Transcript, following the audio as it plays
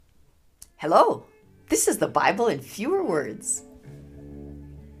Hello, this is the Bible in fewer words.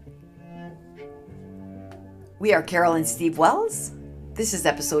 We are Carol and Steve Wells. This is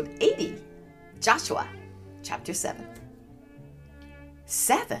episode 80, Joshua, chapter 7.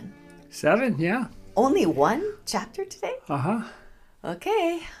 7? 7, yeah. Only one chapter today? Uh-huh.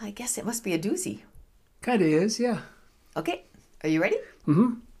 Okay, I guess it must be a doozy. Kind of is, yeah. Okay, are you ready?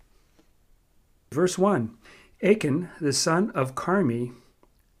 Mm-hmm. Verse 1. Achan, the son of Carmi,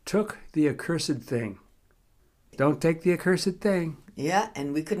 took the accursed thing. Don't take the accursed thing. Yeah,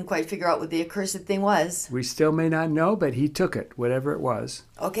 and we couldn't quite figure out what the accursed thing was. We still may not know, but he took it, whatever it was.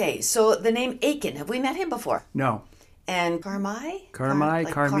 Okay, so the name Achan, have we met him before? No. And Carmi?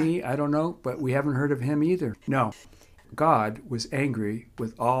 Carmi, I don't know, but we haven't heard of him either. No. God was angry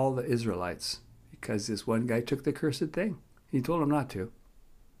with all the Israelites because this one guy took the cursed thing. He told them not to.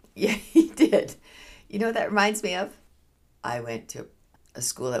 Yeah, he did. You know what that reminds me of? I went to a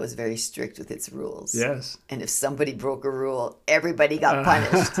school that was very strict with its rules. Yes. And if somebody broke a rule, everybody got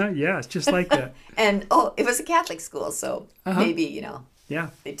punished. Yeah, it's just like that. And, it was a Catholic school, so maybe,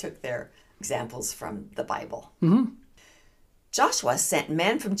 Yeah. they took their examples from the Bible. Mm-hmm. Joshua sent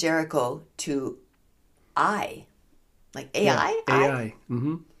men from Jericho to Ai, like Ai? Yeah, Ai.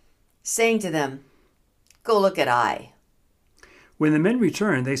 Mm-hmm. Saying to them, go look at Ai. When the men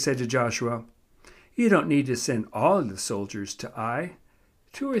returned, they said to Joshua, "You don't need to send all of the soldiers to Ai.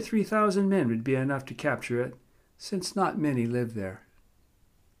 2,000 or 3,000 men would be enough to capture it, since not many live there."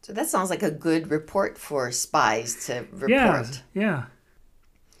 So that sounds like a good report for spies to report. Yeah.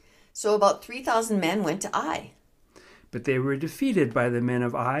 So about 3,000 men went to Ai. But they were defeated by the men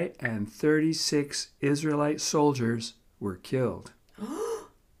of Ai, and 36 Israelite soldiers were killed.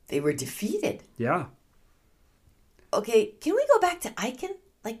 They were defeated. Yeah. Okay, can we go back to Achan?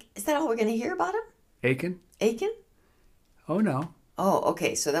 Is that all we're going to hear about him? Achan? Achan? Oh, no. Oh,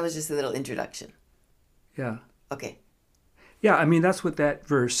 okay, so that was just a little introduction. Yeah. Okay. Yeah, I mean, that's what that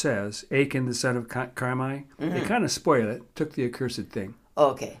verse says. Achan, the son of Carmi. Mm-hmm. They kind of spoil it, took the accursed thing.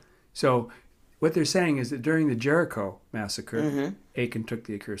 Okay. So what they're saying is that during the Jericho massacre, Achan took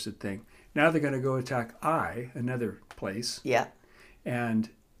the accursed thing. Now they're going to go attack Ai, another place. Yeah. And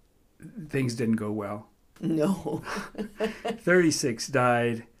things didn't go well. No. 36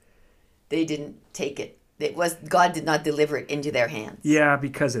 died. They didn't take it. God did not deliver it into their hands. Yeah,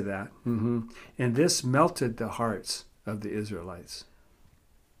 because of that. Mm-hmm. And this melted the hearts of the Israelites.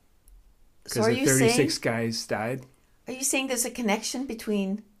 So because the 36 guys died. Are you saying there's a connection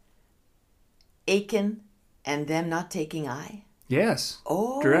between Achan and them not taking Ai? Yes.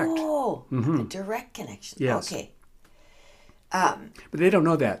 Oh. Direct. A direct connection. Yes. Okay. But they don't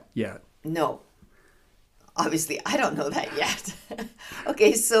know that yet. No. Obviously, I don't know that yet.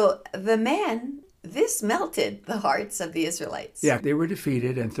 Okay, so this melted the hearts of the Israelites. Yeah, they were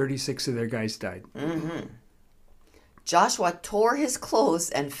defeated and 36 of their guys died. Mm-hmm. Joshua tore his clothes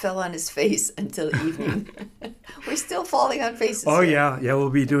and fell on his face until evening. We're still falling on faces. Oh, here. yeah. Yeah, we'll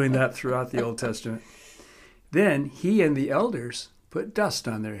be doing that throughout the Old Testament. Then he and the elders put dust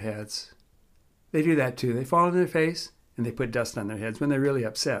on their heads. They do that too. They fall on their face and they put dust on their heads when they're really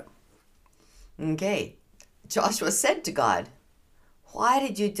upset. Okay. Joshua said to God, "Why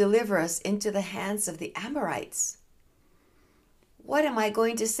did you deliver us into the hands of the Amorites? What am I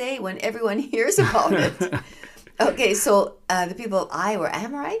going to say when everyone hears about it?" Okay, so the people of Ai were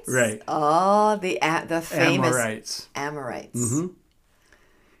Amorites? Right. Oh, the famous Amorites. Mm-hmm.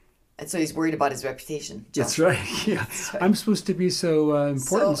 And so he's worried about his reputation. Joshua. That's right. Yeah. That's right. I'm supposed to be so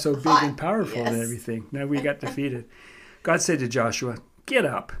important, so big and powerful and everything. Now we got defeated. God said to Joshua, "Get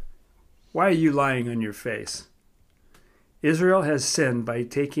up. Why are you lying on your face? Israel has sinned by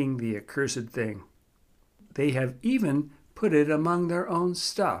taking the accursed thing. They have even put it among their own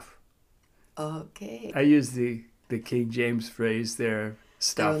stuff." Okay. I use the King James phrase there,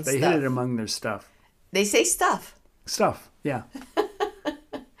 stuff. They hid it among their stuff. They say stuff. Stuff, yeah.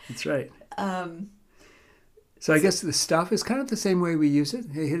 That's right. So I guess the stuff is kind of the same way we use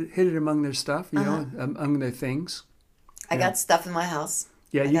it. They hid it among their stuff, among their things. I got stuff in my house.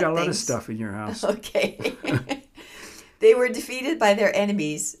 Yeah, you got a lot of stuff in your house. Okay. They were defeated by their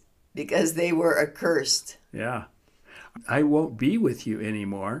enemies because they were accursed. Yeah. "I won't be with you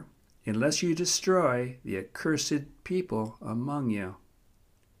anymore unless you destroy the accursed people among you."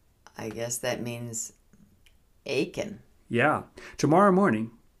 I guess that means Achan. Yeah. "Tomorrow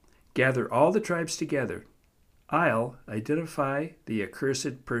morning, gather all the tribes together. I'll identify the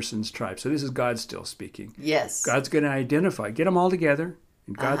accursed person's tribe." So this is God still speaking. Yes. God's going to get them all together,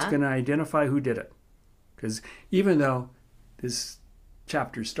 and God's going to identify who did it. Because even though this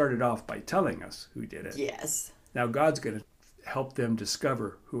chapter started off by telling us who did it, yes, now God's going to help them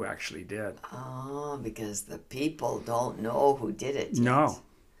discover who actually did. Oh, because the people don't know who did it yet. No.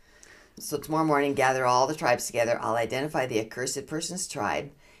 So tomorrow morning, gather all the tribes together. I'll identify the accursed person's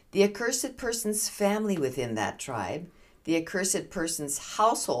tribe, the accursed person's family within that tribe, the accursed person's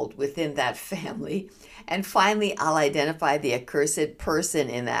household within that family, and finally, I'll identify the accursed person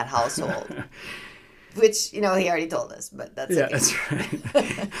in that household. Which, he already told us, but that's okay. That's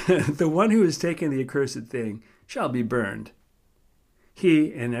right. The one who has taken the accursed thing shall be burned,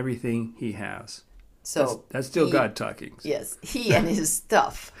 he and everything he has. So that's still God talking. Yes, he and his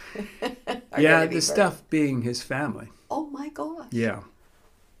stuff. Yeah, the stuff being his family. Oh my gosh. Yeah.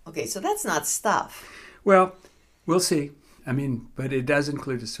 Okay, so that's not stuff. Well, we'll see. But it does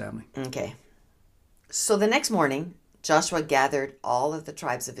include his family. Okay. So the next morning, Joshua gathered all of the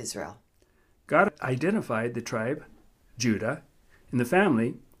tribes of Israel. God identified the tribe, Judah, and the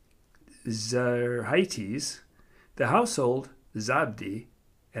family, Zerhites, the household, Zabdi,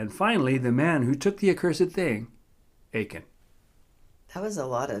 and finally the man who took the accursed thing, Achan. That was a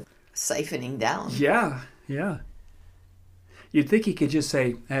lot of siphoning down. Yeah. You'd think he could just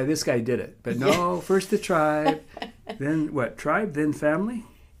say, hey, this guy did it. But no, first the tribe, then what? Tribe, then family,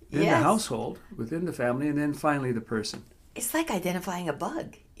 then the household within the family, and then finally the person. It's like identifying a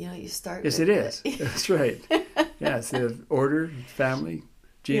bug. You start Yes, it is. That's right. Yeah, it's the order, family,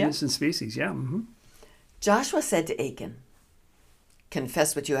 genus, and species. Yeah. Mm-hmm. Joshua said to Achan,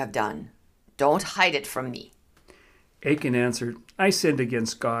 confess what you have done. Don't hide it from me. Achan answered, I sinned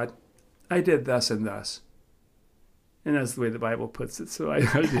against God. I did thus and thus. And that's the way the Bible puts it. So I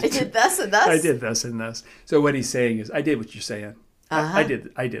did thus and thus? I did thus and thus. So what he's saying is, I did what you're saying. Uh-huh. I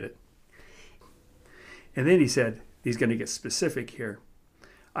did it. And then he said, he's going to get specific here.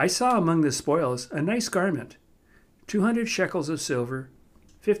 I saw among the spoils a nice garment, 200 shekels of silver,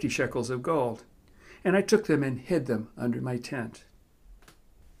 50 shekels of gold. And I took them and hid them under my tent.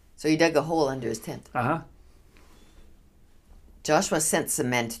 So he dug a hole under his tent. Uh-huh. Joshua sent some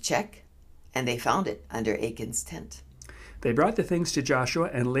men to check, and they found it under Achan's tent. They brought the things to Joshua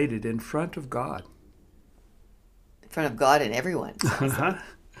and laid it in front of God. In front of God and everyone. Uh-huh.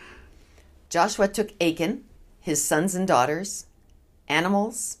 Joshua took Achan, his sons and daughters,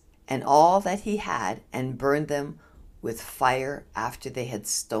 animals, and all that he had, and burned them with fire after they had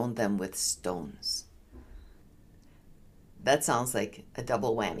stoned them with stones. That sounds like a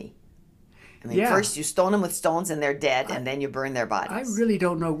double whammy. First you stone them with stones and they're dead, and then you burn their bodies. I really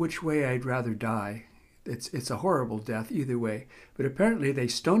don't know which way I'd rather die. It's a horrible death either way. But apparently they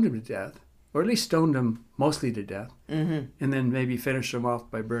stoned him to death, or at least stoned him mostly to death, and then maybe finished him off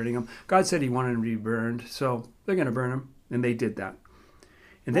by burning him. God said he wanted him to be burned, so they're going to burn him, and they did that.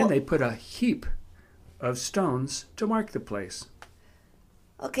 And then they put a heap of stones to mark the place.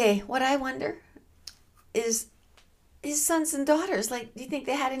 Okay, what I wonder is his sons and daughters, do you think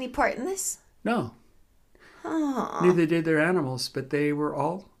they had any part in this? No. Neither did their animals, but they were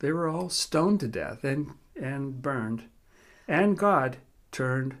all stoned to death and burned. And God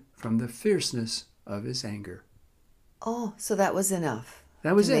turned from the fierceness of his anger. Oh, so that was enough.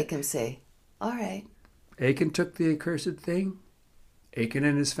 That was to it. Make him say, all right. Achan took the accursed thing. Achan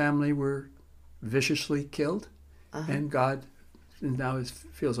and his family were viciously killed. And God now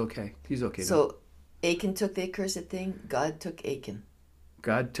feels okay. He's okay now. So Achan took the accursed thing. God took Achan.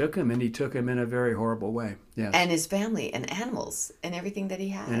 God took him, and he took him in a very horrible way. Yes. And his family and animals and everything that he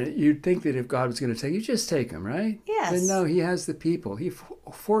had. And you'd think that if God was going to take you, just take him, right? Yes. But no, he has the people. He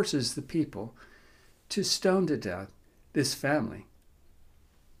forces the people to stone to death this family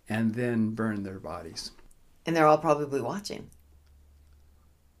and then burn their bodies. And they're all probably watching.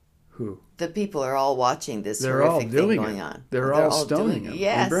 Who? The people are all watching this They're all horrific doing thing going it. on. They're all stoning him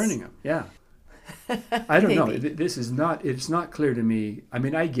and burning him. Yeah. I don't know. This is not, it's not clear to me. I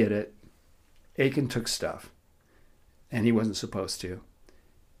mean, I get it. Achan took stuff and he wasn't supposed to.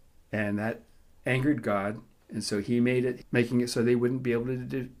 And that angered God. And so he making it so they wouldn't be able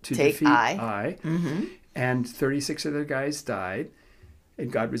to defeat Ai. Mm-hmm. And 36 of their guys died.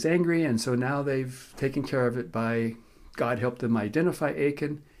 And God was angry. And so now they've taken care of it by, God helped them identify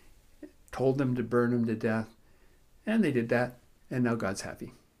Achan, told them to burn him to death. And they did that. And now God's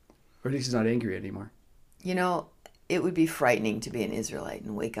happy. Or at least he's not angry anymore. It would be frightening to be an Israelite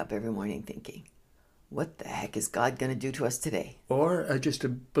and wake up every morning thinking, what the heck is God going to do to us today? Or just a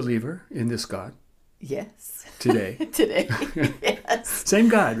believer in this God. Yes. Today. Today. Yes. Same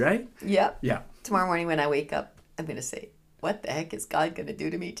God, right? Yep. Yeah. Tomorrow morning when I wake up, I'm going to say, what the heck is God going to do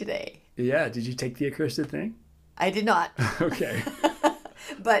to me today? Yeah. Did you take the accursed thing? I did not. Okay.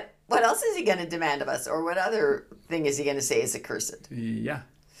 But what else is he going to demand of us? Or what other thing is he going to say is accursed? Yeah.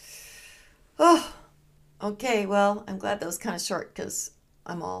 Oh, Okay, well, I'm glad that was kind of short because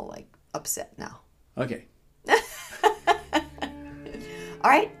I'm all like upset now. Okay. All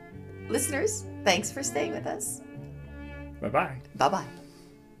right, listeners, thanks for staying with us. Bye-bye. Bye-bye.